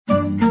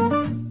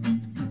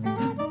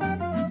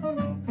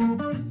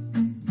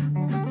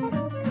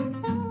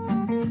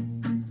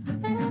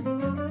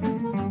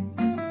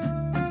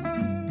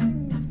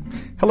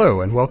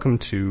Hello, and welcome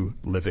to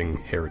Living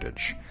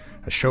Heritage,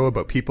 a show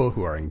about people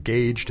who are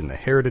engaged in the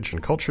heritage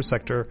and culture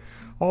sector,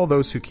 all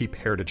those who keep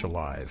heritage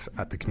alive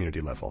at the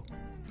community level.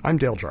 I'm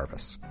Dale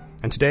Jarvis,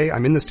 and today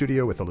I'm in the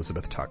studio with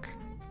Elizabeth Tuck.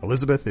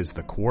 Elizabeth is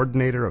the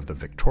coordinator of the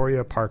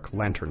Victoria Park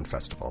Lantern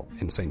Festival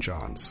in St.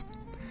 John's.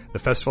 The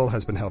festival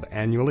has been held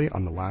annually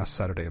on the last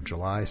Saturday of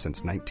July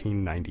since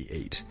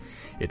 1998.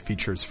 It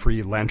features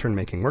free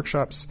lantern-making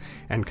workshops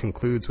and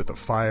concludes with a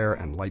fire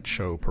and light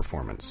show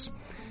performance.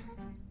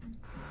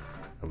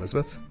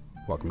 Elizabeth,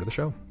 welcome to the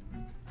show.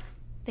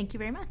 Thank you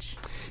very much.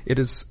 It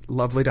is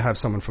lovely to have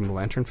someone from the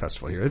Lantern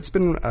Festival here. It's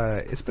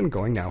been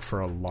going now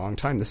for a long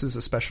time. This is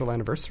a special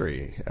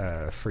anniversary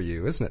for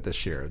you, isn't it,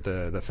 this year,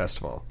 the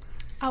festival?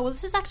 Well,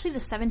 this is actually the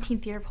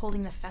 17th year of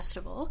holding the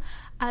festival.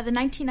 The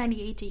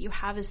 1998 date you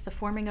have is the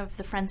forming of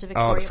the Friends of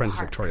Victoria Park. Oh, the Friends of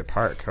Victoria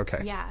Park,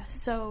 okay. Yeah,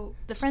 so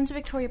the Friends of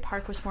Victoria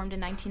Park was formed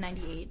in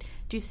 1998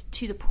 due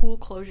to the pool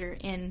closure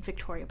in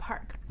Victoria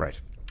Park.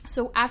 Right.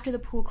 So after the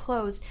pool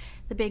closed,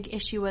 the big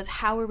issue was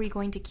how are we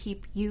going to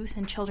keep youth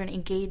and children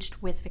engaged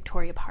with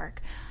Victoria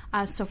Park?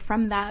 So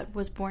from that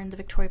was born the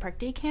Victoria Park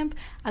Day Camp,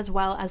 as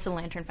well as the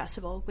Lantern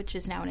Festival, which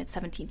is now in its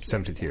 17th year.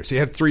 17th year. So you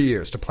have 3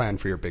 years to plan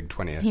for your big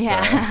 20th,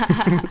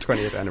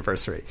 20th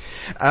anniversary.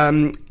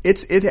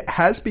 It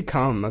has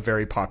become a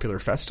very popular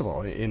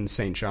festival in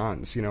St.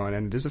 John's,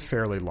 and it is a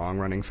fairly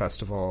long-running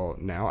festival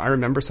now. I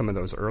remember some of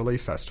those early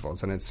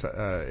festivals, and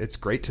it's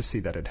great to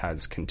see that it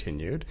has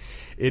continued.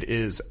 It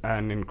is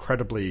an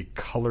incredibly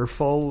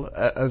colorful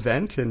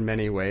event in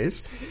many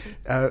ways.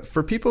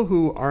 For people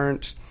who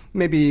aren't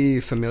maybe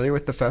familiar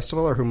with the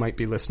festival or who might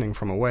be listening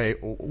from away,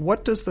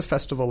 what does the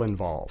festival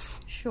involve?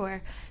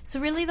 Sure. So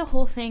really the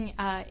whole thing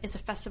is a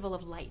festival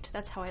of light.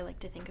 That's how I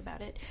like to think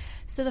about it.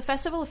 So the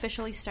festival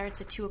officially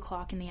starts at 2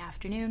 o'clock in the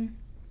afternoon.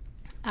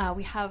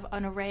 We have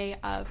an array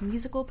of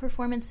musical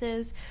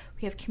performances.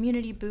 We have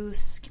community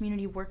booths,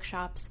 community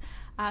workshops.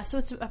 So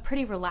it's a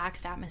pretty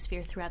relaxed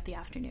atmosphere throughout the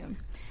afternoon.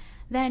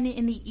 Then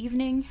in the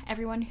evening,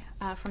 everyone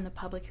from the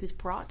public who's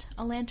brought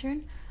a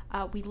lantern,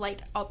 we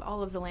light up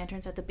all of the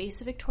lanterns at the base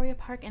of Victoria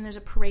Park, and there's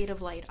a parade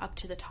of light up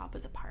to the top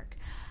of the park.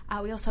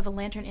 We also have a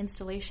lantern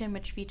installation,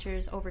 which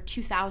features over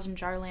 2,000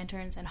 jar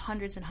lanterns and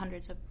hundreds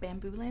of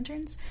bamboo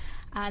lanterns.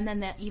 And then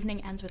the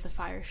evening ends with a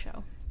fire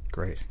show.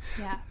 Great.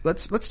 Yeah.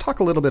 Let's talk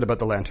a little bit about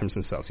the lanterns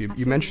themselves.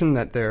 You mentioned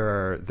that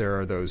there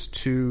are those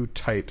two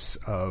types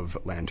of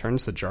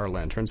lanterns, the jar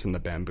lanterns and the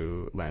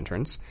bamboo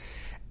lanterns.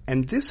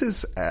 And this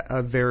is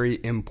a very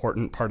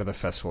important part of the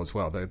festival as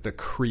well, the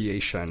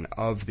creation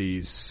of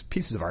these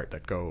pieces of art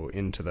that go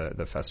into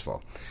the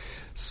festival.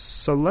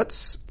 So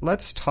let's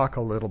talk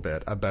a little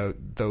bit about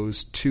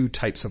those two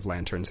types of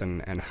lanterns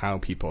and how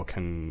people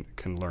can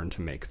learn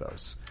to make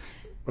those.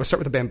 We'll start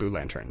with the bamboo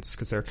lanterns,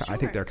 because Sure. I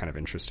think they're kind of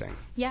interesting.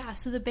 Yeah,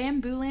 so the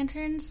bamboo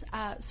lanterns,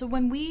 so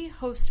when we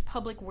host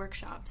public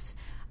workshops,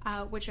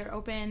 which are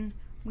open,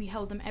 we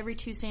hold them every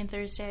Tuesday and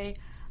Thursday,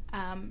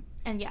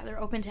 and yeah,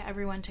 they're open to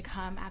everyone to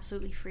come,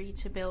 absolutely free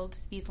to build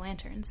these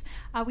lanterns.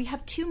 We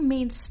have two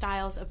main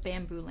styles of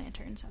bamboo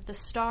lanterns, the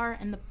star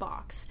and the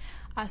box.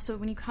 So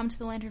when you come to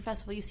the Lantern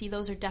Festival, you see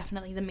those are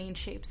definitely the main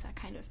shapes that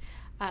kind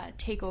of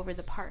take over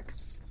the park.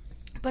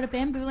 But a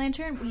bamboo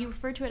lantern, we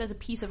refer to it as a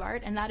piece of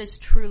art, and that is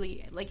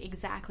truly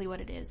exactly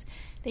what it is.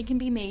 They can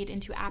be made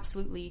into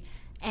absolutely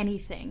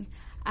anything.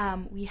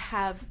 We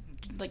have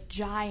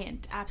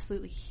giant,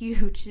 absolutely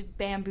huge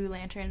bamboo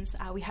lanterns.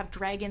 We have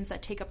dragons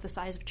that take up the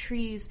size of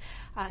trees,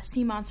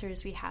 sea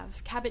monsters. We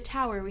have Cabot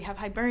Tower. We have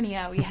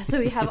Hibernia. We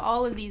have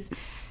all of these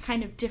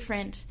kind of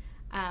different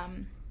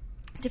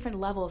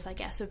levels, I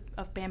guess,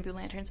 of bamboo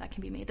lanterns that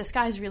can be made. The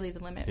sky's really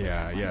the limit.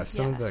 Yeah.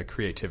 Some of the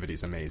creativity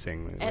is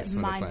amazing. It's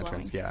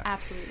mind-blowing. Yeah,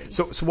 absolutely.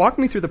 So walk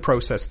me through the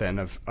process then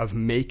of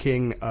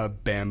making a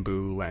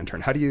bamboo lantern.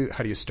 How do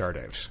you start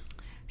out?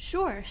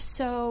 Sure.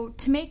 So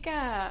to make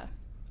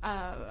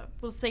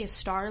let's say a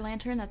star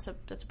lantern, that's a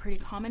pretty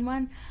common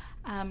one.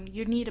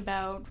 You'd need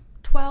about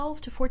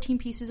 12 to 14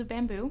 pieces of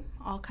bamboo,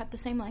 all cut the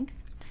same length.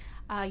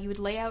 You would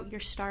lay out your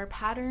star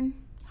pattern,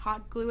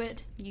 hot glue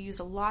it. You use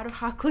a lot of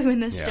hot glue in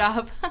this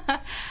job.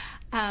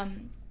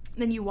 Then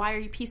you wire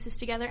your pieces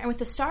together. And with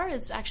the star,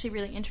 it's actually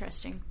really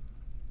interesting.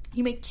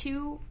 You make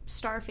two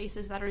star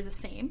faces that are the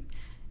same,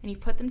 and you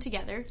put them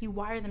together, you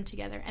wire them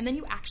together, and then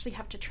you actually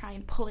have to try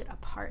and pull it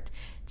apart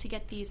to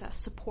get these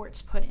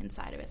supports put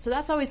inside of it. So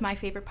that's always my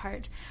favorite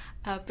part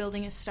of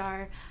building a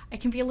star. It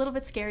can be a little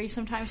bit scary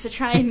sometimes to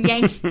try and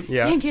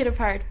yank it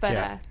apart, but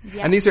yeah.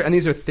 And these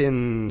are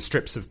thin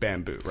strips of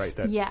bamboo, right?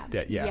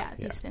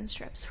 These thin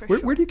strips for sure.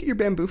 Sure. Where do you get your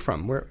bamboo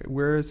from?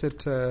 Where is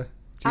it? You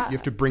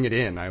have to bring it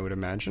in, I would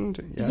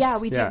imagine. Yes? Yeah,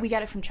 we do. We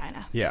get it from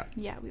China. Yeah,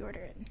 we order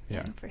it.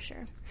 For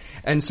sure.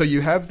 And so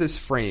you have this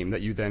frame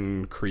that you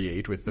then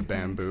create with the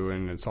bamboo,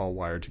 and it's all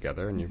wired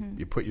together, and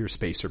you put your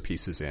spacer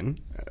pieces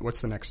in.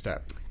 What's the next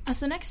step?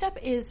 So the next step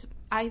is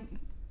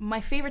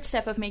my favorite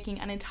step of making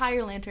an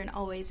entire lantern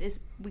always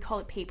is, we call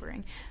it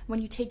papering.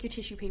 When you take your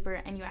tissue paper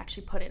and you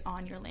actually put it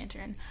on your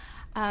lantern.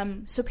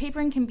 So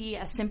papering can be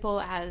as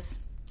simple as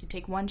You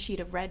take one sheet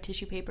of red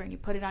tissue paper and you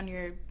put it on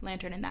your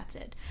lantern, and that's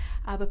it.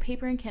 But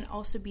papering can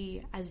also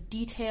be as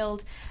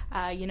detailed,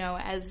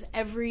 as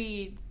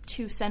every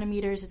 2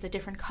 centimeters it's a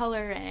different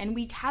color, and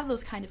we have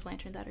those kind of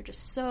lanterns that are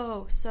just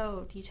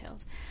so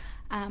detailed.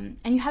 And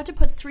you have to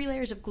put 3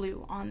 layers of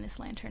glue on this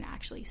lantern,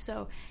 actually.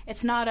 So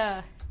it's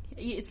not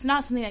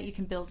something that you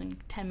can build in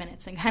 10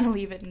 minutes and kind of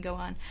leave it and go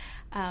on.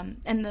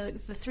 And the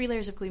 3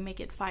 layers of glue make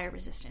it fire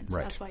resistant, so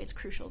that's why it's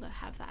crucial to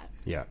have that.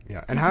 Yeah.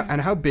 And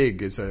how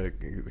big is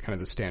kind of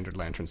the standard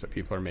lanterns that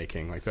people are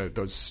making? Like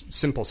those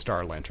simple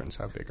star lanterns,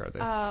 how big are they?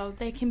 Oh,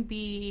 they can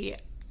be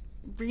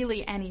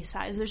really any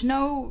size. There's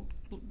no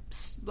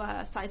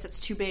size that's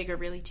too big or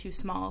really too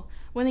small.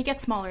 When they get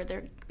smaller,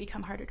 they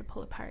become harder to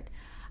pull apart.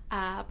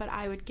 But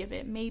I would give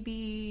it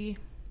maybe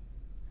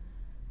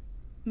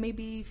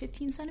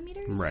 15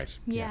 centimeters. Right.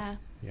 Yeah.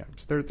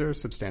 So they're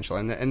substantial.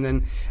 And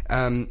then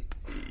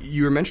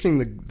you were mentioning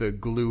the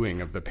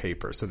gluing of the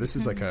paper. So this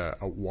is like a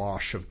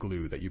wash of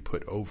glue that you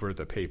put over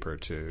the paper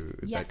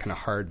that kind of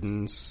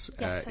hardens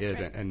it,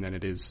 right. And then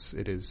it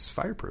is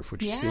fireproof,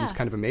 which seems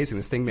kind of amazing.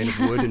 This thing made of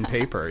wood and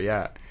paper.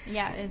 Yeah.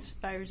 Yeah, it's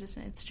fire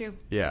resistant. It's true.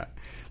 Yeah.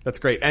 That's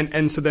great.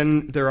 And so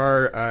then there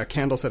are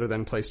candles that are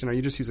then placed in. Are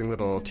you just using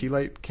little tea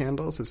light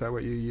candles? Is that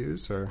what you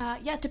use? Or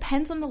it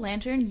depends on the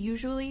lantern.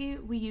 Usually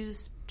we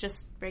use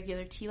just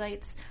regular tea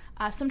lights.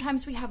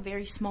 Sometimes we have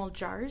very small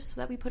jars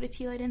that we put a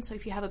tea light in. So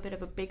if you have a bit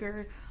of a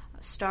bigger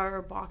star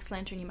or box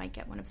lantern, you might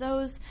get one of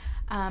those.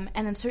 And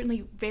then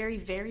certainly very,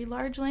 very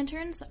large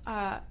lanterns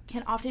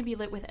can often be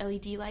lit with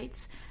LED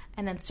lights.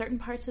 And then certain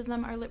parts of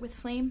them are lit with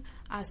flame.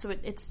 So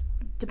it's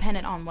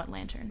dependent on what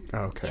lantern.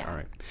 Oh, okay, yeah. All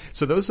right.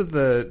 So those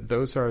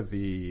are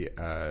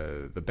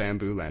the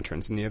bamboo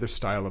lanterns, and the other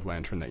style of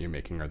lantern that you're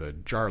making are the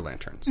jar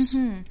lanterns.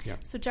 Mm-hmm. Yeah.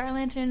 So jar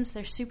lanterns,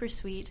 they're super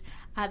sweet.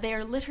 They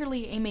are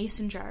literally a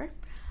mason jar.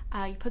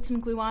 You put some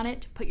glue on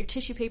it, put your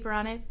tissue paper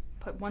on it,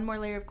 put one more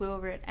layer of glue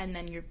over it, and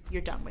then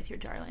you're done with your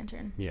jar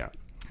lantern. Yeah.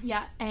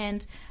 Yeah,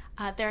 and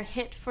they're a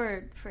hit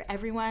for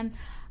everyone.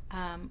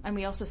 And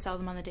we also sell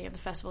them on the day of the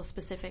festival,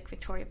 specific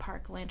Victoria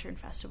Park Lantern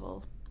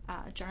Festival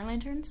jar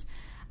lanterns.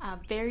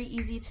 Very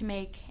easy to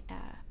make.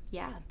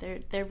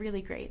 They're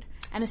really great.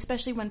 And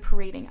especially when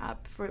parading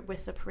up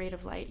with the Parade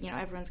of Light,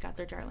 everyone's got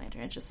their jar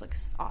lantern. It just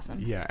looks awesome.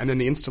 Yeah, and then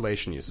the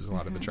installation uses a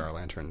lot of the jar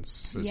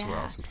lanterns as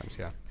well sometimes,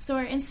 yeah. So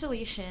our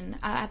installation,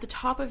 at the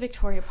top of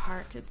Victoria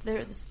Park,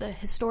 there's the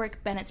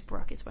historic Bennett's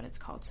Brook is what it's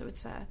called. So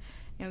it's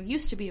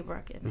used to be a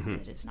brook,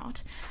 and it is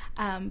not.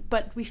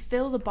 But we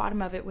fill the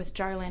bottom of it with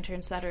jar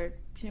lanterns that are,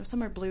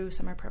 some are blue,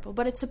 some are purple,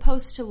 but it's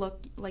supposed to look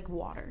like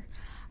water.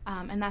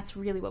 And that's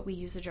really what we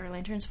use the jar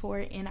lanterns for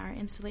in our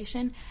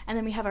installation. And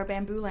then we have our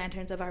bamboo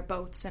lanterns of our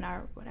boats and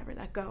our whatever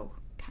that go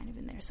kind of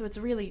in there. So it's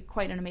really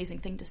quite an amazing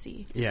thing to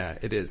see. Yeah,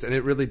 it is. And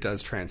it really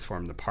does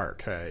transform the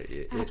park.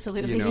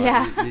 Absolutely,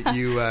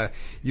 yeah.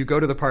 You go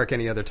to the park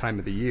any other time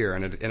of the year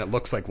and it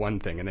looks like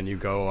one thing, and then you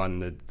go on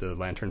the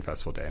Lantern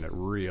Festival day and it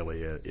really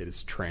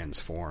is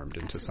transformed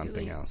into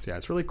something else. Yeah,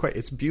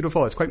 it's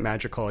beautiful. It's quite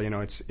magical.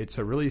 It's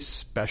a really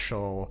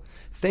special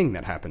thing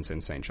that happens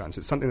in St. John's.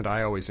 It's something that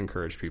I always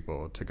encourage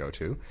people to go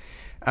to.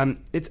 I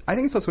think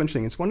it's also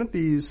interesting. It's one of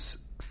these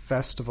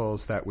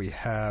festivals that we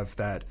have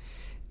that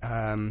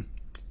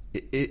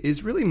it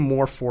is really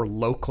more for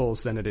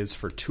locals than it is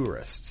for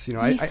tourists.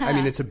 I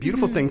mean, it's a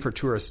beautiful thing for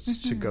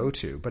tourists to go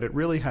to, but it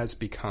really has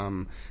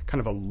become kind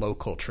of a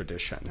local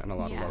tradition, and a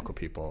lot of local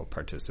people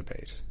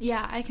participate.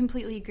 Yeah, I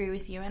completely agree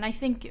with you. And I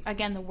think,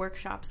 again, the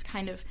workshops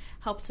kind of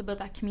help to build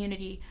that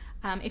community.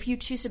 If you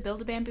choose to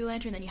build a bamboo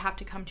lantern, then you have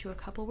to come to a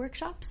couple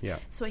workshops. Yeah.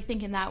 So I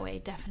think in that way,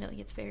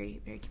 definitely it's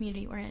very, very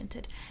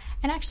community-oriented.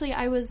 And actually,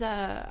 I was,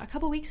 a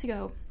couple weeks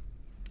ago,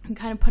 I'm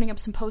kind of putting up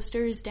some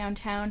posters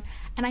downtown,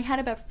 and I had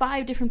about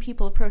 5 different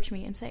people approach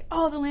me and say,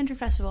 "Oh, the Lantern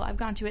Festival, I've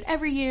gone to it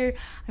every year.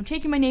 I'm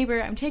taking my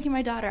neighbor, I'm taking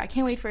my daughter, I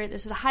can't wait for it.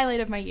 This is the highlight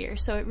of my year."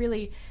 So it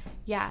really,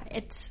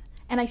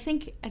 and I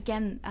think,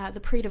 again, the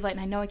Parade of Light,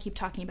 and I know I keep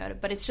talking about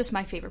it, but it's just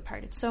my favorite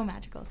part. It's so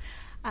magical.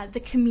 The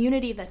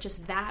community that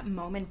just that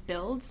moment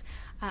builds,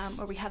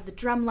 where we have the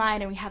drum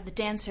line and we have the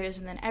dancers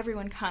and then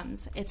everyone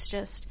comes. It's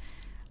just,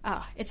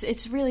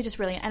 it's really just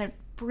brilliant. And it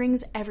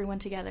brings everyone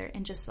together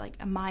in just like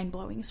a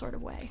mind-blowing sort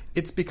of way.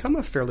 It's become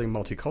a fairly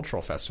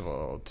multicultural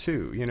festival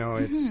too.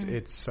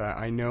 It's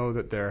I know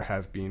that there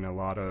have been a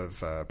lot of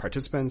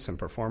participants and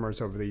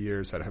performers over the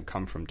years that have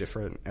come from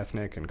different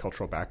ethnic and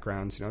cultural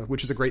backgrounds,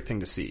 which is a great thing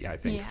to see, I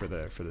think, for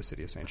the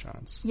city of St.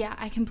 John's. Yeah,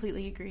 I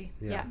completely agree.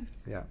 Yeah.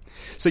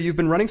 So you've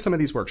been running some of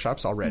these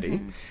workshops already.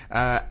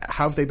 How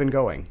have they been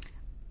going?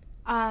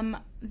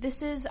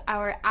 This is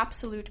our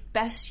absolute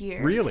best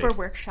year for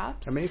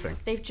workshops. Amazing.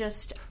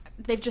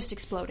 They've just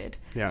exploded,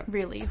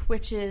 really,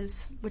 which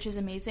is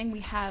amazing.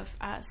 We have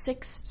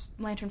 6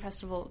 Lantern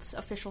Festival's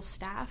official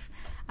staff,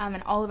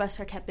 and all of us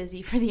are kept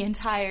busy for the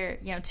entire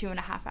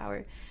 2.5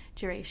 hour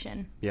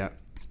duration. Yeah,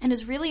 and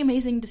it's really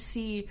amazing to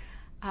see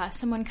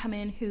someone come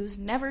in who's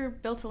never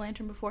built a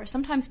lantern before.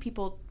 Sometimes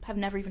people have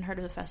never even heard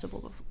of the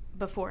festival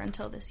before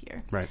until this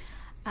year. Right.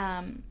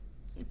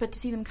 But to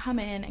see them come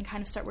in and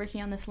kind of start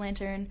working on this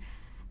lantern,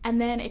 And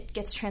then it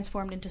gets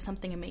transformed into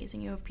something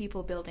amazing. You have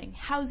people building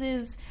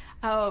houses,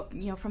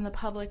 from the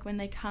public when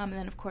they come, and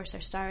then of course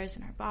our stars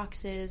and our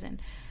boxes, and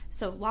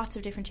so lots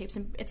of different shapes.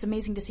 And it's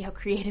amazing to see how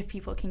creative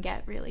people can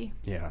get, really.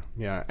 Yeah.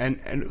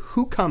 And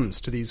who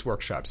comes to these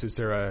workshops? Is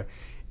there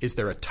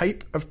a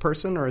type of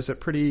person, or is it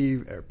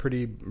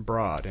pretty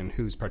broad in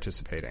who's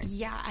participating?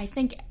 Yeah, I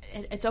think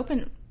it's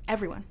open.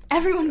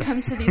 Everyone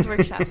comes to these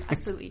workshops,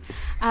 absolutely.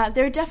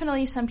 There are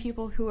definitely some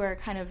people who are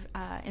kind of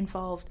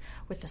involved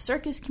with the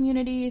circus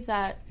community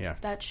that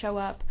show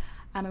up,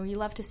 and we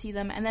love to see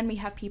them. And then we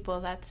have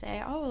people that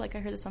say, oh, like I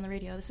heard this on the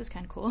radio, this is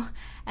kind of cool.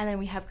 And then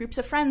we have groups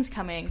of friends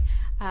coming,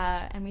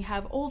 and we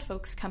have old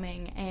folks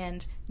coming,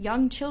 and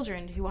young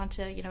children who want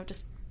to,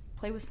 just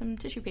play with some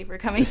tissue paper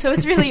coming. So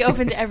it's really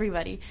open to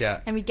everybody. Yeah.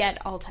 And we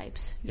get all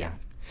types. Yeah.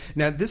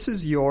 Now, this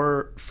is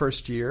your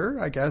first year,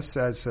 I guess,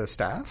 as a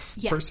staff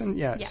person?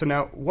 Yeah. So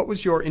now, what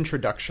was your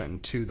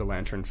introduction to the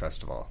Lantern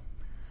Festival?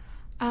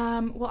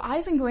 Well,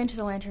 I've been going to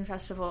the Lantern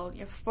Festival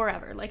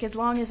forever. Like, as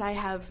long as I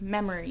have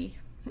memory,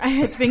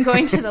 it's been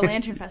going to the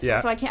Lantern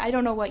Festival. So I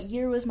don't know what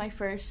year was my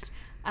first,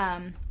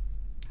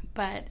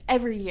 but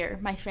every year,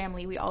 my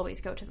family, we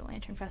always go to the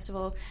Lantern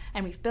Festival,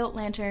 and we've built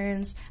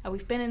lanterns,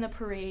 we've been in the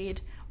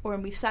parade, or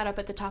we've sat up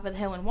at the top of the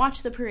hill and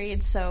watched the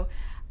parade, so...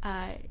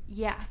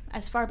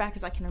 as far back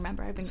as I can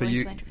remember, I've been going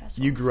to Lantern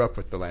Festivals. You grew up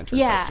with the Lantern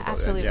Festival. Yeah,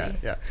 absolutely.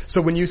 Yeah.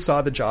 So when you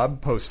saw the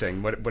job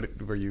posting, what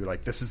were you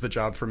like, this is the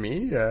job for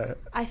me?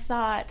 I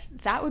thought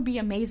that would be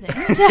amazing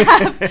to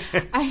have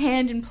a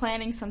hand in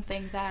planning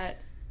something that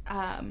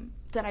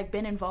I've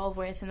been involved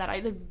with and that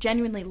I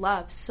genuinely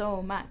love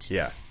so much.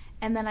 Yeah.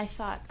 And then I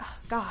thought, oh,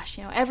 gosh,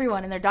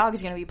 everyone and their dog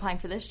is going to be applying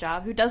for this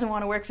job. Who doesn't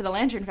want to work for the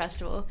Lantern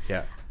Festival?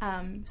 Yeah.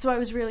 So I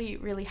was really,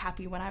 really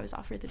happy when I was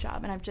offered the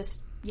job, and I've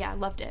just...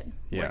 loved it,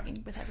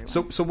 working with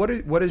everyone. So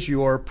what is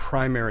your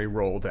primary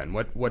role then?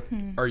 What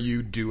are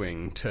you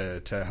doing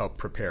to help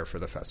prepare for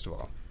the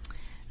festival?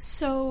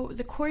 So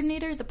the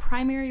coordinator, the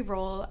primary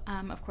role,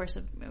 of course,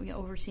 of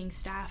overseeing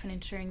staff and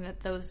ensuring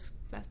that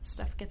that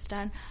stuff gets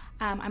done.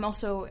 I'm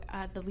also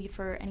the lead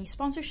for any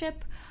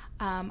sponsorship.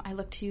 I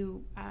look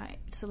to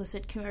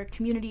solicit our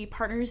community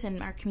partners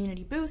in our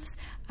community booths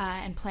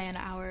and plan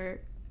our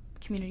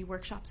community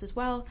workshops as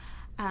well.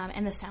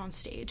 And the sound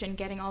stage, and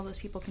getting all those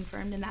people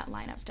confirmed and that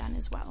lineup done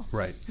as well.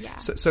 Right. Yeah.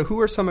 So who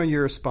are some of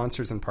your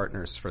sponsors and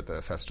partners for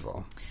the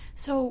festival?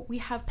 So we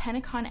have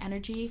Penacon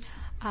Energy,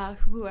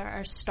 who are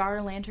our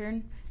Star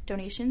Lantern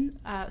donation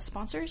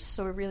sponsors.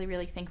 So we're really,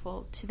 really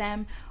thankful to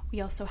them.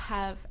 We also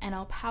have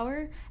NL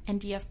Power and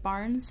DF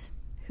Barnes,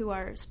 who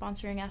are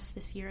sponsoring us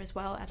this year as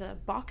well at a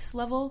box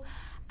level.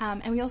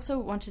 And we also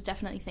want to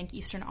definitely thank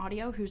Eastern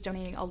Audio, who's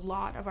donating a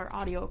lot of our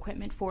audio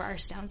equipment for our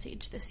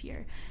soundstage this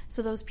year.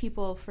 So those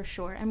people for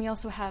sure. And we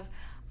also have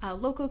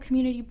local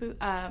community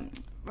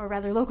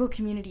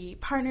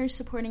partners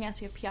supporting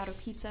us. We have Piatto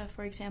Pizza,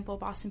 for example,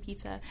 Boston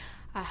Pizza,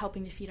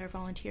 helping to feed our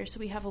volunteers.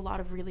 So we have a lot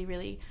of really,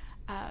 really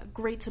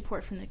great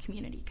support from the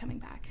community coming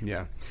back.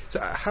 Yeah. So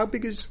how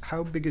big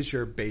is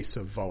your base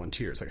of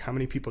volunteers? Like, how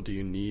many people do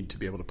you need to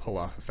be able to pull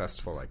off a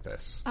festival like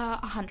this?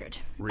 100.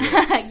 Really?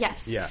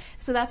 Yes. Yeah.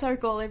 So that's our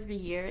goal every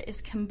year,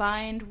 is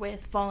combined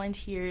with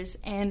volunteers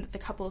and the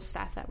couple of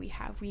staff that we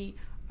have. We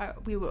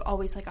were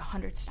always like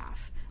 100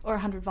 staff or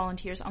 100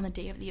 volunteers on the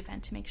day of the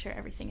event to make sure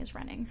everything is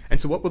running.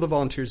 And so what will the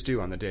volunteers do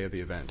on the day of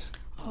the event?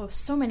 Oh,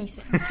 so many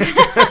things.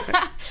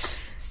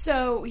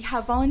 So we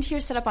have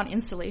volunteers set up on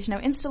installation.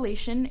 Now,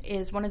 installation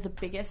is one of the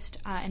biggest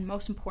and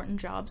most important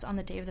jobs on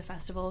the day of the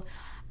festival,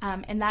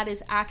 and that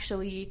is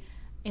actually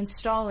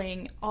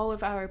installing all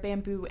of our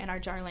bamboo and our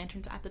jar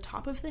lanterns at the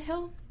top of the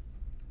hill.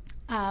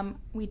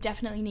 We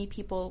definitely need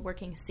people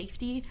working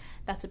safety.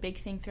 That's a big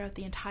thing throughout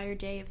the entire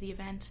day of the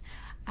event.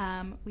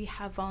 We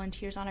have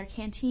volunteers on our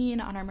canteen,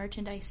 on our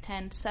merchandise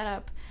tent,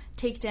 setup,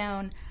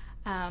 takedown.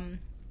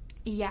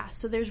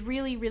 So there's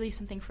really, really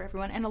something for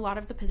everyone, and a lot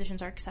of the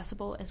positions are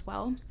accessible as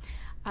well.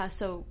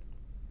 So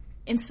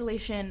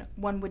installation,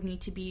 one would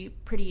need to be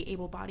pretty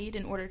able-bodied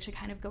in order to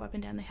kind of go up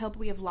and down the hill, but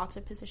we have lots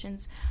of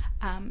positions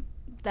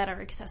that are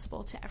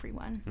accessible to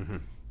everyone. Mm-hmm.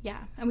 Yeah,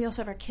 and we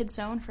also have our kids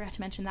zone, forgot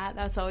to mention that.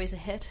 That's always a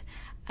hit.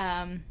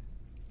 And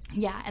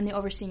the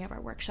overseeing of our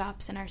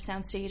workshops and our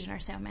sound stage and our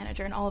sound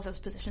manager, and all of those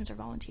positions are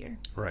volunteer.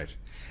 Right.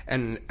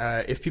 And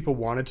if people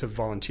wanted to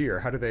volunteer,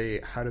 how do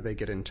they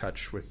get in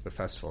touch with the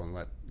festival and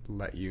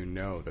let you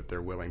know that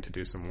they're willing to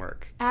do some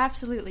work?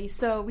 Absolutely.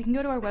 So we can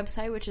go to our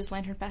website, which is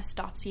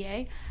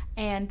lanternfest.ca,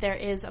 and there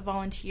is a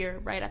volunteer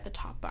right at the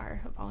top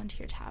bar, a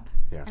volunteer tab.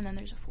 Yeah. And then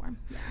there's a form.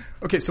 Yeah.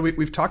 Okay, so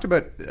we've talked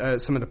about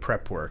some of the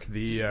prep work,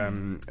 the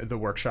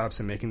workshops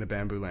and making the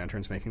bamboo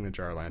lanterns, making the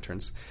jar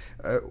lanterns.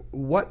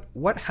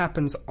 What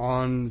happens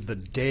on the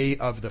day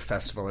of the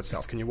festival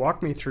itself? Can you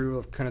walk me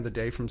through kind of the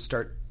day from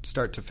start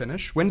to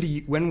finish?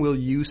 When will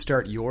you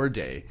start your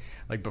day?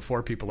 Like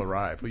before people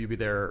arrive? Will you be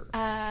there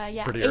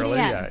pretty early?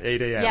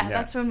 8 a.m. Yeah,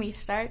 that's when we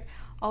start.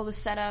 All the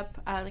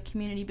setup, the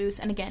community booths,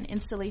 and again,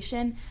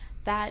 installation.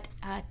 That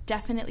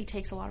definitely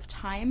takes a lot of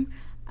time.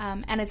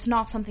 And it's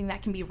not something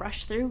that can be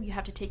rushed through. You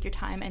have to take your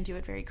time and do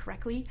it very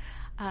correctly.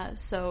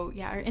 So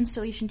our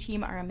installation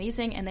team are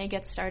amazing, and they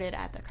get started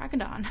at the crack of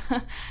dawn.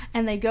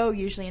 And they go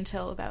usually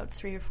until about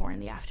 3 or 4 in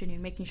the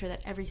afternoon, making sure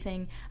that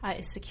everything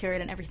is secured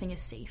and everything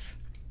is safe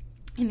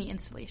in the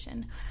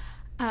installation.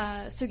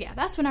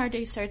 That's when our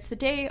day starts. The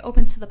day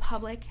opens to the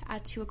public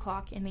at 2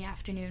 o'clock in the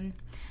afternoon.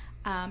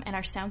 And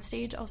our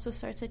soundstage also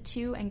starts at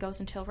 2 and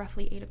goes until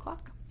roughly 8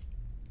 o'clock.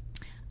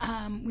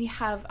 We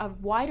have a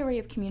wide array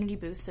of community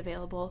booths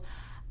available.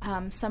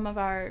 Some of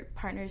our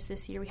partners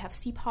this year, we have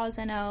Seapaws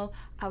NL,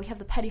 we have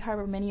the Petty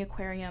Harbor Mini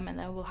Aquarium, and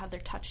then we'll have their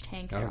Touch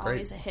Tank. They're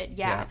always a hit.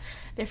 Yeah,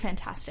 they're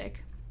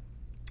fantastic.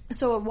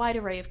 So a wide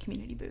array of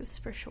community booths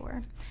for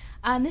sure.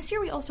 And this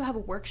year we also have a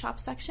workshop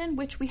section,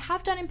 which we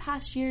have done in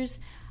past years.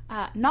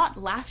 Not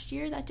last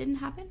year, that didn't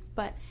happen,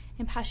 but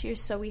in past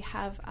years. So we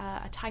have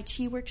a Tai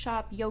Chi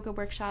workshop, yoga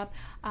workshop.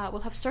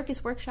 We'll have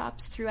circus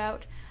workshops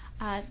throughout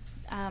the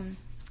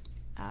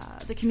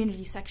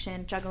community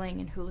section, juggling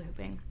and hula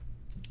hooping.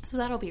 So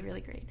that'll be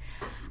really great.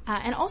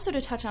 And also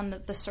to touch on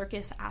the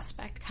circus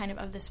aspect kind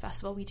of this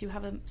festival, we do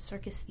have a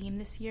circus theme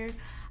this year.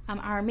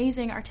 Our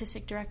amazing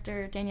artistic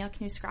director, Danielle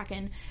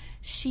Knus-Kraken,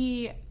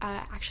 she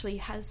actually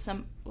has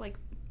some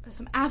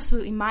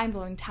absolutely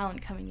mind-blowing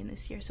talent coming in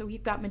this year. So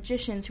we've got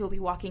magicians who will be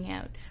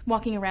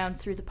walking around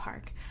through the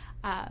park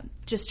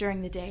just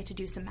during the day to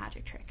do some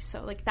magic tricks.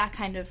 So that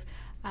kind of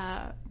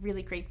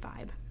really great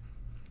vibe.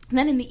 And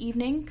then in the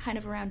evening, kind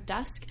of around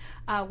dusk,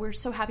 we're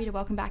so happy to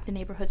welcome back the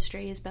Neighborhood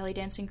Strays belly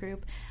dancing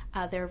group.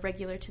 They're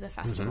regular to the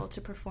festival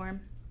to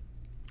perform.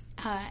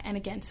 And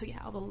again,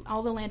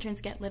 all the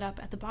lanterns get lit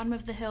up at the bottom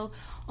of the hill.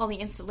 All the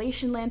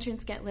installation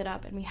lanterns get lit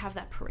up, and we have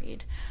that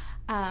parade.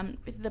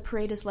 The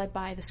parade is led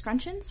by the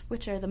Scrunchions,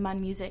 which are the Mun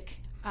Music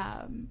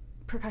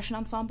percussion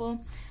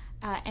ensemble,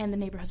 and the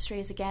Neighborhood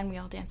Strays. Again, we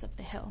all dance up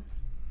the hill.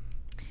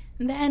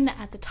 And then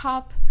at the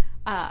top,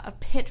 a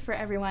pit for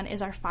everyone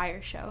is our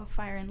fire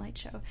and light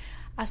show.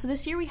 So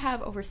this year we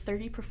have over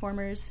 30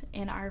 performers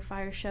in our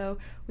fire show.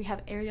 We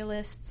have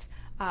aerialists,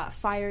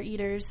 fire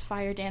eaters,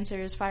 fire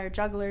dancers, fire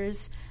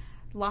jugglers,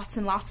 lots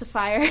and lots of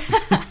fire.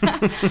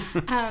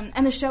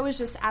 And the show is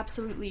just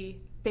absolutely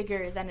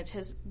bigger than it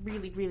has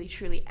really, really,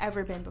 truly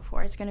ever been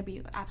before. It's going to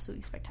be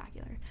absolutely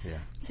spectacular. Yeah.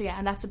 So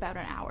and that's about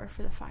an hour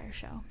for the fire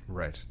show.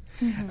 Right.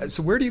 Mm-hmm.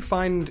 So where do you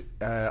find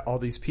all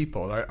these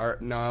people?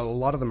 Now, a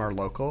lot of them are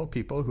local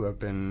people who have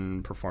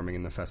been performing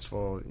in the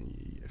festival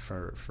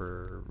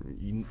for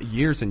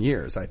years and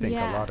years, I think,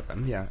 a lot of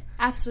them. Yeah.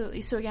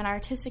 Absolutely. So again, our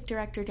artistic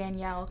director,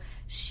 Danielle,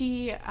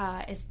 she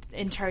is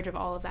in charge of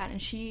all of that, and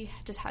she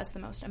just has the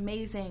most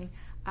amazing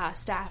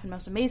staff and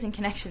most amazing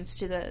connections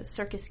to the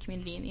circus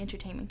community and the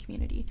entertainment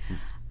community.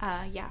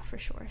 For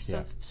sure.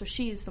 So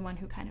she's the one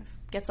who kind of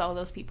gets all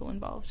those people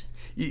involved.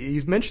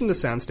 You've mentioned the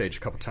soundstage a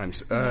couple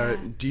times.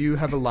 Do you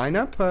have a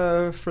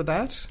lineup for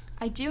that?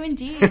 I do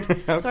indeed.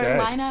 Okay. So our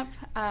lineup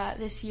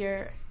this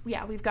year,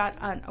 we've got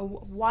a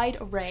wide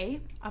array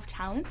of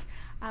talent.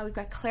 We've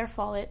got Claire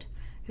Follett,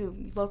 who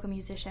local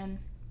musician,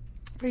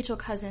 Rachel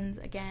Cousins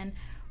again.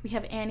 We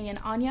have Annie and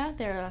Anya.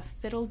 They're a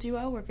fiddle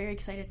duo. We're very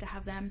excited to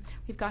have them.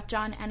 We've got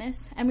John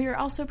Ennis. And we are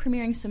also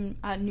premiering some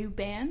new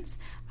bands,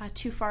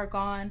 Too Far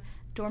Gone,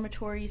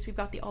 Dormitories. We've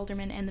got the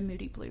Aldermen and the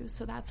Moody Blues.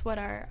 So that's what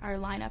our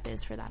lineup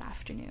is for that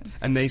afternoon.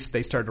 And they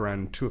start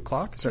around 2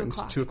 o'clock? 2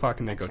 o'clock. 2 o'clock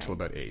and they go till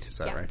about 8. Is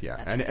that right?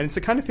 Yeah. And it's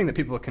the kind of thing that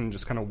people can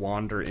just kind of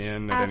wander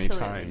in at any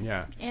time.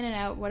 Yeah. In and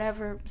out,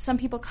 whatever. Some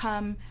people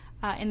come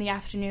in the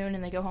afternoon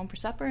and they go home for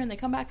supper and they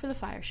come back for the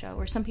fire show.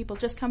 Or some people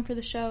just come for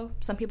the show.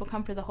 Some people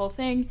come for the whole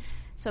thing.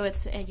 So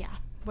it's,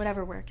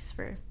 whatever works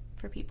for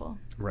people.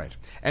 Right.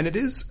 And it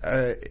is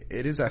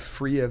a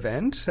free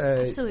event.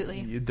 Absolutely.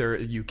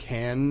 You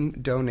can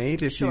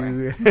donate if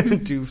you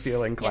do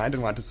feel inclined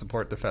and want to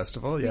support the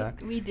festival. Yeah.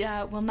 We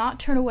will not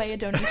turn away a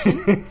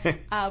donation.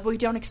 But we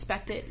don't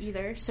expect it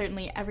either.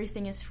 Certainly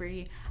everything is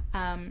free.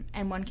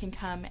 And one can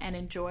come and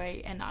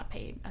enjoy and not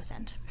pay a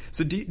cent.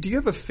 So do you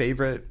have a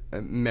favorite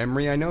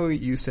memory? I know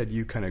you said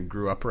you kind of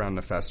grew up around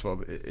the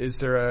festival. Is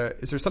there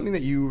something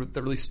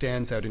that really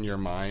stands out in your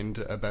mind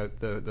about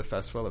the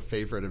festival, a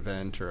favorite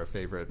event or a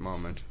favorite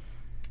moment?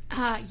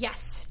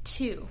 Yes,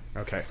 2.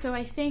 Okay. So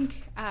I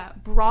think,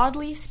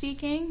 broadly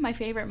speaking, my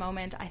favorite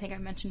moment, I think I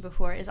mentioned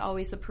before, is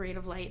always the Parade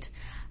of Light.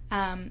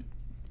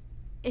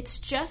 It's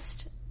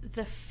just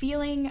the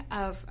feeling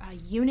of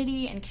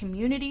unity and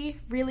community,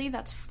 really,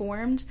 that's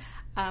formed.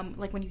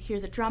 Like when you hear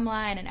the drum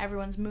line and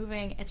everyone's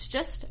moving, it's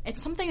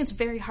something that's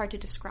very hard to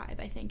describe,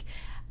 I think.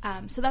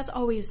 So that's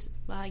always,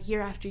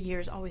 year after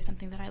year, is always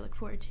something that I look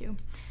forward to.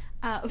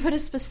 But a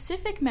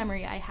specific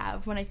memory I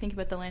have when I think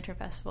about the Lantern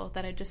Festival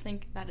that I just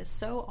think that is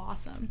so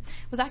awesome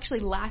was actually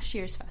last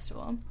year's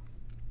festival.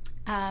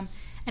 And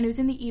it was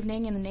in the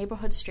evening, and the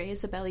Neighborhood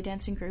Strays, the belly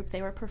dancing group,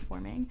 they were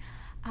performing.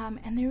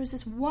 And there was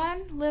this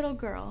one little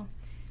girl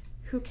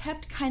who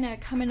kept kind of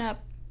coming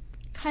up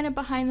kind of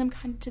behind them,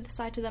 kind of to the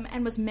side to them,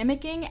 and was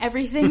mimicking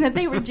everything that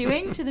they were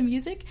doing to the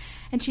music.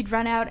 And she'd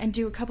run out and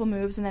do a couple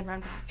moves and then run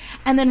back,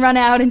 and then run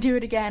out and do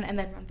it again and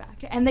then run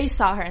back. And they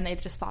saw her and they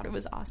just thought it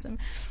was awesome.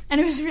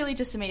 And it was really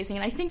just amazing.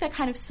 And I think that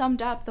kind of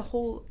summed up the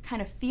whole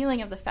kind of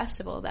feeling of the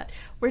festival, that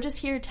we're just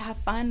here to have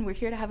fun. We're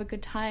here to have a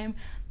good time.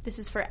 This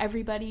is for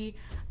everybody.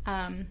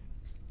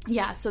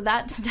 Yeah, so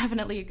that's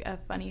definitely a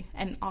funny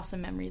and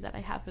awesome memory that I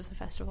have of the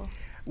festival.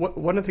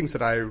 One of the things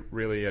that I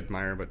really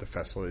admire about the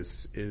festival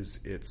is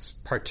its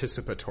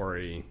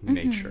participatory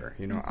nature.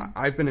 You know,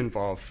 I've been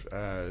involved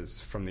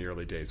from the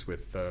early days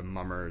with the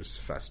Mummers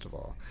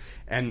Festival,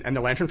 and the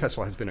Lantern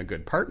Festival has been a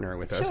good partner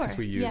with us because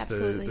we use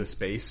the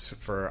space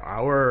for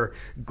our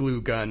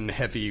glue gun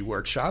heavy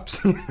workshops.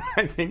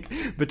 I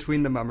think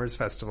between the Mummers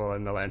Festival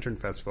and the Lantern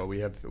Festival, we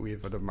have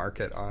the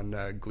market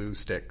on glue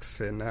sticks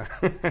in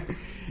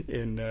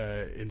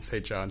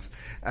St. John's.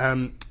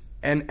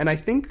 And I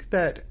think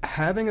that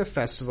having a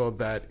festival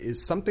that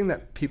is something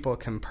that people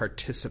can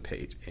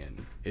participate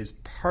in is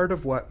part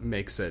of what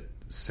makes it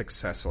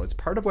successful. It's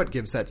part of what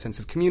gives that sense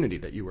of community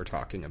that you were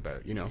talking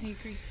about, you know. I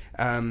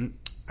agree.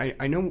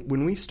 I know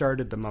when we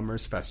started the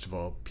Mummers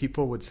Festival,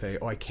 people would say,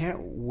 "Oh, I can't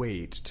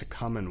wait to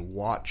come and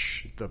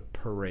watch the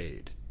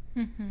parade."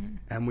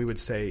 And we would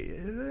say,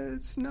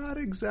 it's not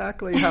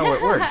exactly how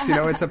it works. You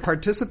know, it's a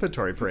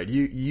participatory parade.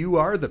 You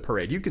are the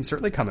parade. You can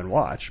certainly come and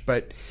watch,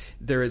 but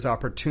there is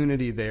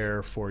opportunity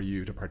there for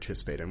you to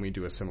participate. And we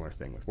do a similar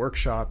thing with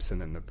workshops,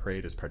 and then the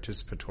parade is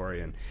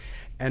participatory.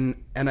 And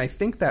I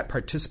think that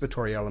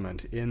participatory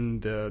element in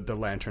the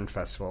Lantern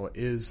Festival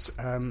is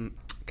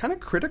kind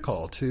of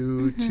critical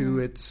to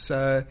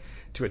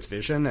its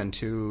vision and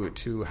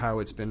to how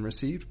it's been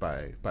received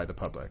by the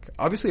public.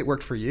 Obviously, it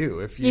worked for you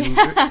if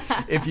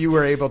you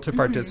were able to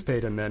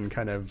participate and then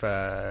kind of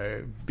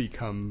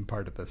become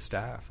part of the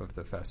staff of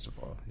the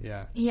festival.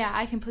 Yeah,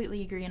 I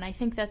completely agree, and I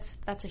think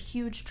that's a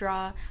huge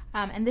draw.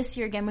 And this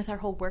year, again, with our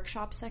whole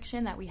workshop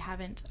section that we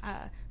haven't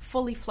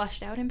fully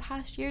flushed out in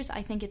past years,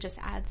 I think it just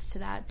adds to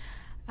that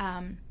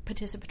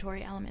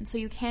participatory element. So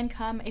you can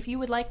come, if you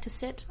would like to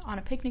sit on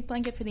a picnic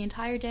blanket for the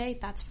entire day,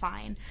 that's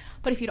fine.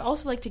 But if you'd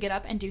also like to get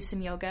up and do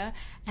some yoga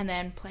and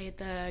then play at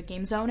the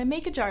game zone and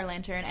make a jar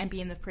lantern and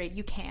be in the parade,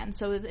 you can.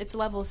 So it's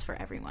levels for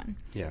everyone.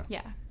 Yeah.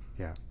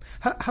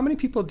 How many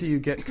people do you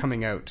get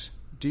coming out?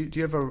 Do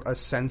you have a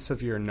sense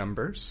of your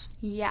numbers?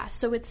 Yeah,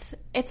 so it's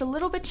a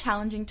little bit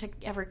challenging to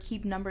ever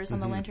keep numbers on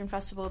the Lantern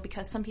Festival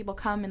because some people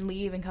come and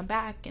leave and come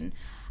back, and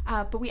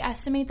but we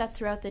estimate that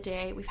throughout the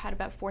day we've had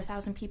about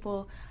 4,000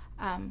 people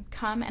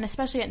come, and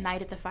especially at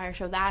night at the fire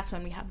show, that's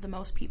when we have the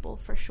most people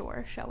for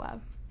sure show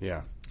up.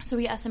 Yeah. So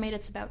we estimate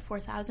it's about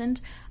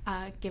 4,000,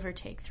 give or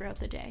take, throughout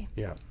the day.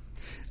 Yeah.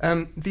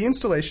 The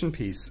installation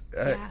piece,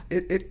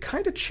 it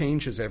kind of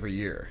changes every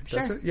year,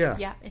 does it?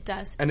 Yeah, it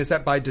does. And is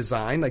that by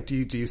design? Like, do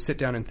you sit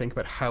down and think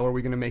about how are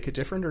we going to make it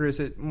different, or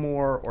is it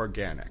more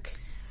organic?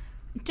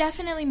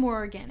 Definitely more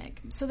organic.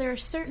 So there are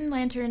certain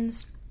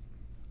lanterns,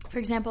 for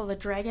example, the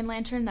dragon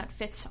lantern that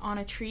fits on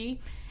a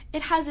tree.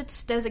 It has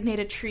its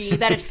designated tree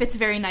that it fits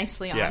very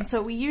nicely on. Yeah.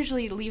 So we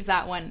usually leave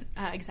that one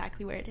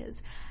exactly where it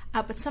is.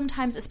 But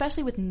sometimes,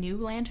 especially with new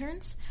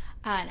lanterns,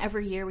 and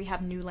every year we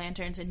have new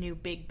lanterns and new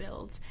big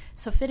builds.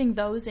 So fitting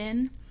those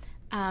in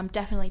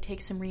definitely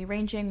takes some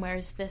rearranging.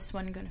 Where's this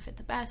one going to fit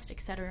the best,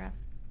 etc.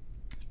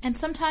 And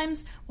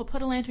sometimes we'll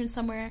put a lantern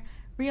somewhere,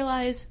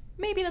 realize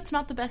maybe that's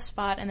not the best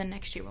spot, and then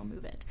next year we'll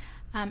move it.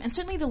 And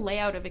certainly the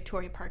layout of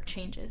Victoria Park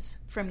changes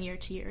from year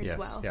to year as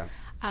well.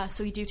 Yeah.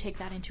 So we do take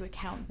that into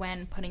account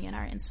when putting in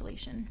our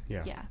installation.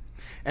 Yeah.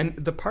 And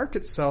the park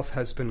itself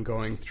has been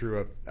going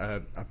through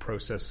a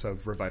process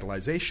of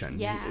revitalization.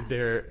 Yeah.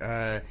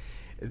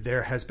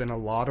 There has been a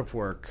lot of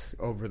work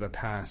over the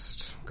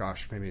past,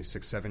 maybe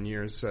 6-7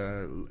 years,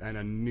 and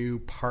a new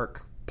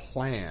park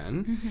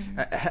plan.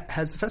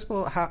 Has the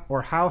festival,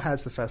 how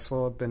has the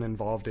festival been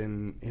involved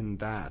in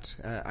that?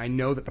 I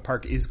know that the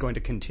park is going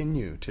to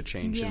continue to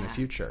change in the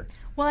future.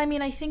 Well, I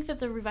mean, I think that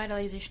the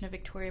revitalization of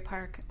Victoria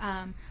Park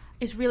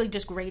is really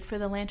just great for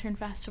the Lantern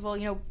Festival.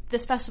 You know,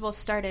 this festival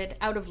started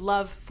out of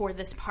love for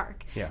this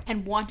park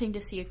and wanting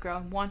to see it grow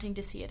and wanting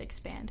to see it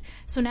expand.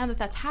 So now that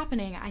that's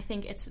happening, I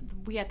think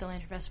we at the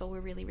Lantern Festival,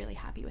 we're really, really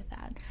happy with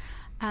that.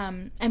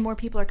 And more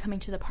people are coming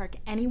to the park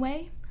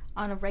anyway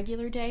on a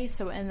regular day.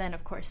 So, and then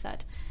of course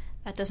that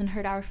doesn't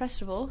hurt our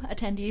festival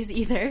attendees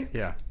either.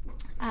 Yeah.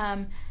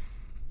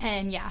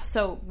 And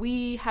so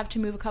we have to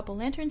move a couple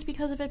lanterns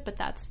because of it, but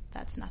that's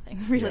nothing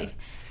really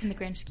in the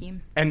grand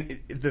scheme. And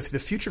the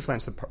future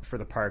plans for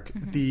the park,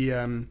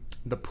 the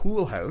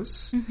pool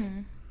house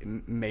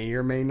may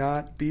or may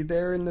not be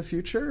there in the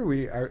future.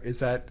 Is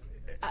that?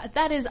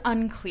 That is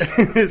unclear.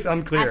 It's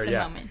unclear. At the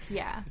moment.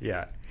 Yeah.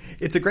 Yeah.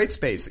 It's a great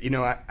space. You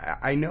know,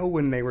 I know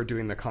when they were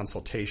doing the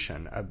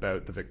consultation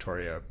about the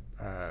Victoria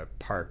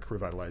Park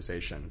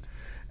revitalization,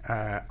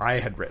 I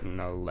had written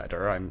a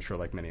letter, I'm sure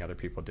like many other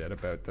people did,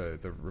 about the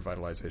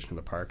revitalization of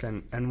the park.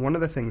 And one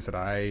of the things that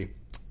I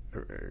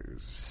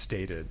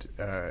stated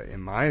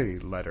in my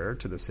letter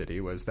to the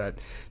city was that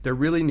there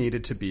really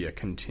needed to be a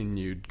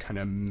continued kind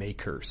of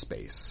maker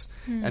space.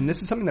 And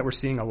this is something that we're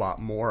seeing a lot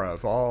more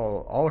of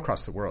all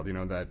across the world,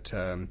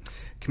 that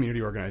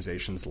community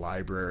organizations,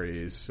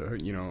 libraries,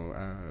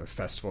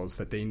 festivals,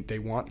 that they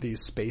want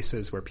these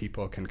spaces where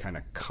people can kind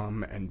of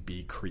come and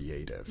be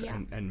creative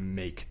and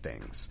make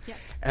things. Yeah.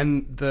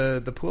 And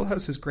the pool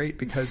house is great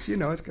because,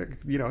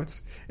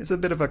 it's a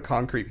bit of a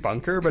concrete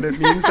bunker, but it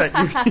means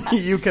that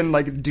you can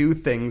like do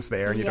things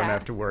there and you don't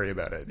have to worry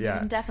about it.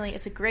 Yeah. Definitely.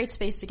 It's a great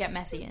space to get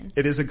messy in.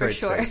 It is a great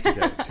space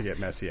to get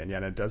messy in. Yeah.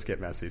 And it does get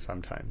messy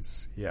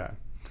sometimes. Yeah.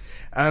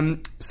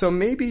 So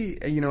maybe,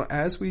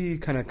 as we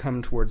kind of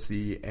come towards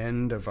the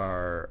end of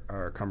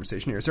our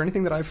conversation here, is there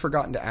anything that I've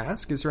forgotten to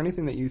ask? Is there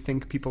anything that you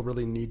think people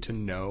really need to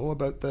know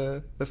about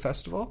the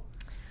festival?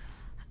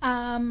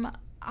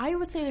 I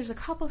would say there's a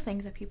couple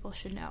things that people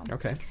should know.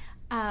 Okay.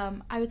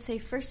 I would say,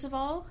 first of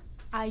all,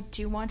 I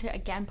do want to,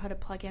 again, put a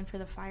plug in for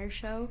the fire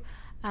show.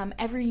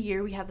 Every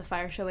year we have the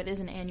fire show. It is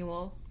an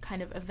annual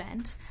kind of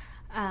event.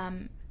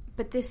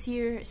 But this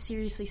year,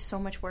 seriously, so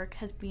much work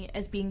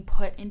is being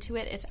put into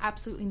it. It's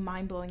absolutely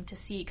mind-blowing to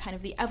see kind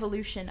of the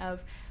evolution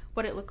of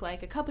what it looked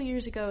like a couple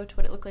years ago to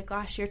what it looked like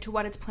last year to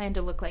what it's planned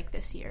to look like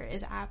this year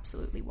is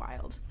absolutely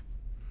wild.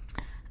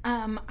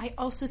 I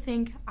also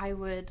think I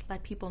would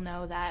let people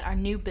know that our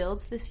new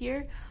builds this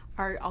year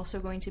are also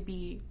going to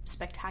be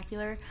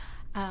spectacular.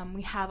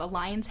 We have a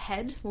lion's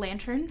head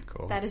lantern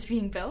that is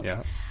being built.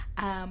 Yeah.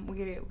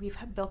 We've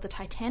built the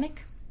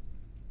Titanic.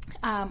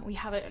 We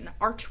have an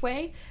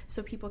archway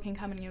so people can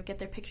come and get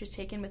their pictures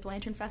taken with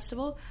Lantern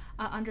Festival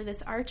under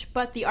this arch,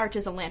 but the arch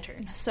is a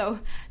lantern, so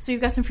you've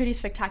got some pretty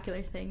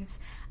spectacular things.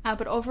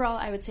 But overall,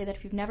 I would say that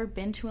if you've never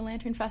been to a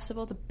Lantern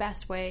Festival, the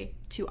best way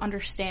to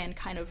understand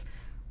kind of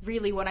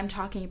really what I'm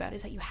talking about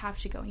is that you have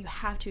to go and you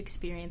have to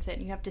experience it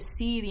and you have to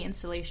see the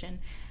installation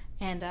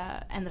and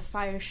the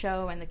fire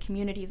show and the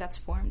community that's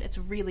formed. It's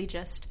really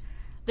just...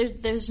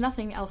 There's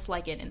nothing else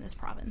like it in this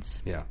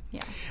province. Yeah.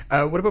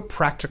 Yeah. What about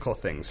practical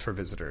things for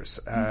visitors?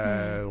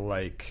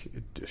 Like,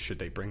 should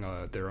they bring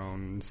their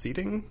own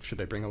seating? Should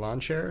they bring a lawn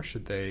chair?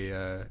 Should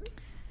they...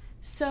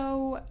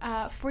 So,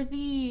 for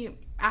the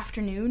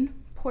afternoon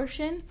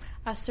portion,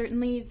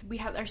 certainly we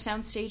have our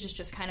sound stage is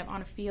just kind of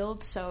on a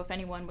field, so if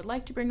anyone would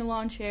like to bring a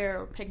lawn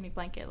chair or picnic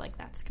blanket,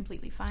 that's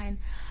completely fine.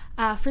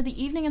 For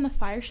the evening and the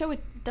fire show,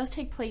 it does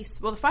take place...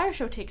 Well, the fire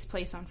show takes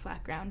place on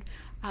flat ground,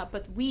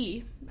 but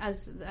we,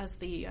 as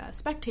the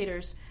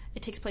spectators,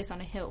 it takes place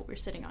on a hill. We're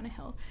sitting on a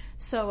hill.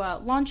 So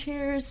lawn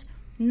chairs,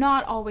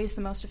 not always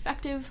the most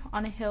effective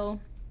on a hill,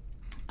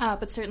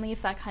 but certainly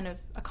if that kind of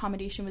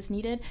accommodation was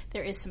needed,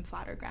 there is some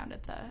flatter ground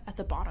at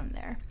the bottom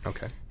there.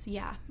 Okay. So,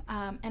 yeah.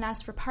 And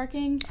as for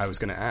parking... I was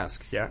going to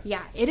ask, yeah.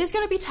 Yeah, it is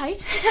going to be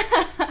tight.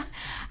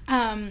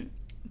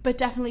 But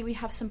definitely we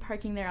have some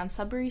parking there on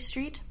Sudbury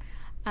Street.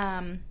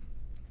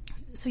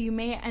 So you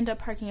may end up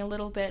parking a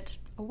little bit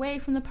away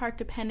from the park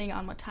depending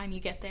on what time you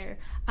get there,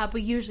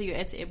 but usually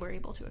we're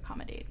able to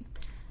accommodate.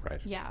 Right.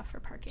 Yeah,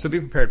 for parking. So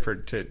be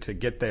prepared to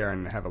get there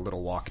and have a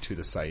little walk to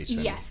the site.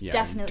 And, yes,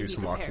 definitely. And do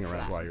some walking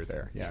around while you're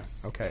there. Yeah.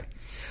 Yes. Okay.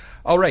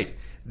 All right.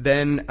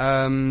 Then,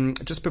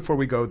 just before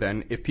we go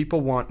then, if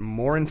people want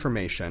more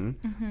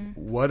information,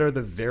 what are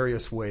the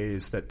various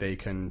ways that they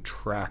can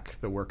track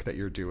the work that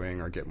you're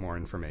doing or get more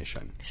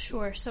information?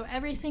 Sure. So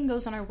everything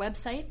goes on our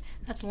website.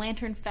 That's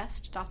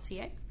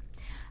lanternfest.ca.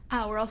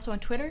 We're also on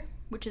Twitter,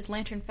 which is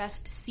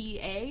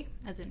lanternfestca,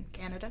 as in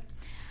Canada.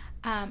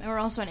 And we're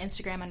also on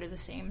Instagram under the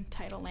same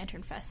title,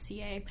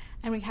 lanternfestca.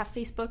 And we have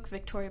Facebook,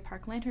 Victoria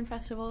Park Lantern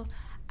Festival.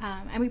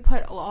 And we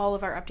put all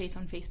of our updates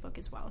on Facebook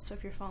as well. So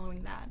if you're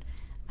following that,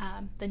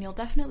 then you'll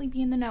definitely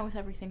be in the know with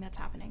everything that's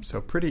happening.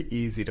 So pretty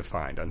easy to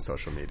find on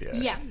social media.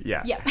 Yeah.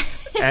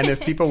 And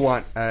if people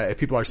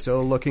are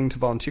still looking to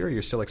volunteer,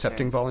 you're still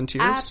accepting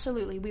volunteers?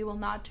 Absolutely. We will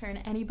not turn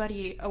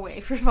anybody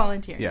away for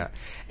volunteering. Yeah.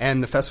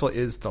 And the festival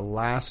is the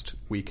last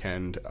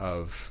weekend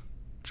of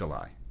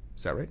July.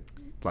 Is that right?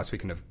 Last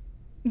weekend of...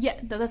 Yeah,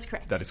 that's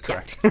correct. That is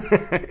correct. Yeah.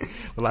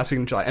 The last week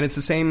in July. And it's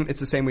the same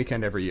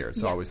weekend every year.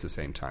 It's always the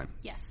same time.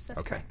 Yes,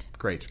 that's correct.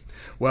 Great.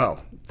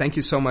 Well, thank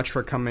you so much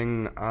for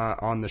coming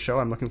on the show.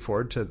 I'm looking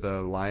forward to the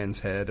Lion's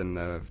Head and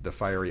the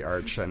Fiery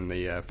Arch and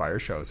the fire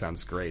show.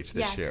 Sounds great this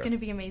year. Yeah, it's going to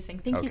be amazing.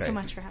 Thank you so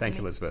much for having me. Thank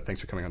you, Elizabeth. Thanks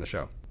for coming on the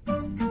show.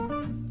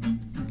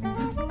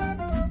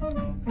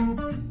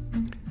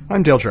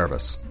 I'm Dale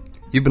Jarvis.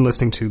 You've been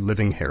listening to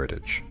Living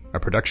Heritage, a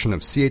production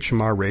of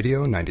CHMR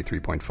Radio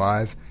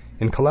 93.5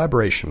 in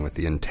collaboration with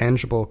the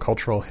Intangible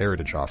Cultural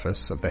Heritage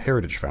Office of the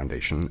Heritage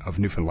Foundation of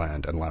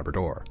Newfoundland and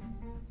Labrador.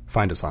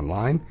 Find us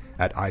online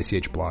at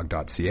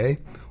ichblog.ca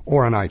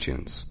or on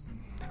iTunes.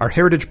 Our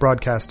Heritage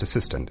Broadcast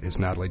Assistant is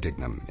Natalie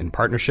Dignam, in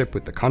partnership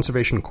with the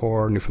Conservation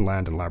Corps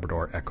Newfoundland and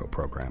Labrador ECHO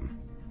program.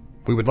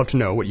 We would love to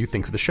know what you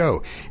think of the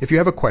show. If you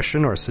have a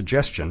question or a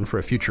suggestion for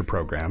a future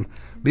program,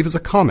 leave us a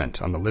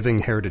comment on the Living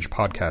Heritage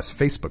Podcast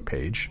Facebook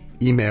page,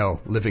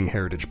 email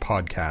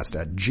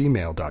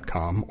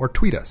livingheritagepodcast@gmail.com, or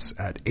tweet us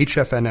at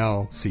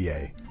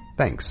HFNLCA.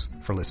 Thanks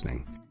for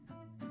listening.